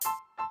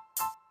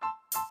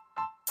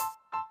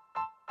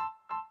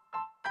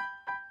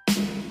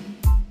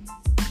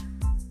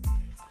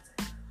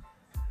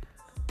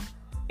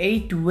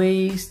8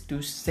 ways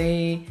to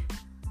say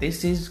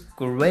this is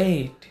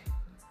great.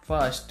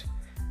 First,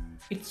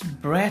 it's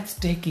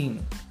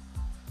breathtaking.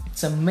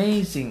 It's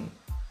amazing.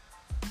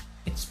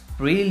 It's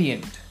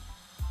brilliant.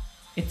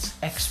 It's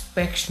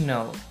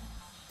exceptional.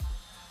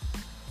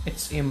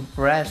 It's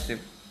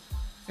impressive.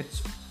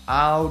 It's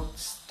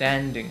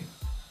outstanding.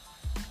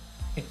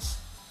 It's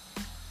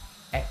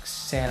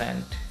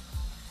excellent.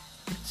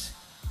 It's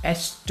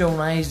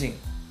astonishing.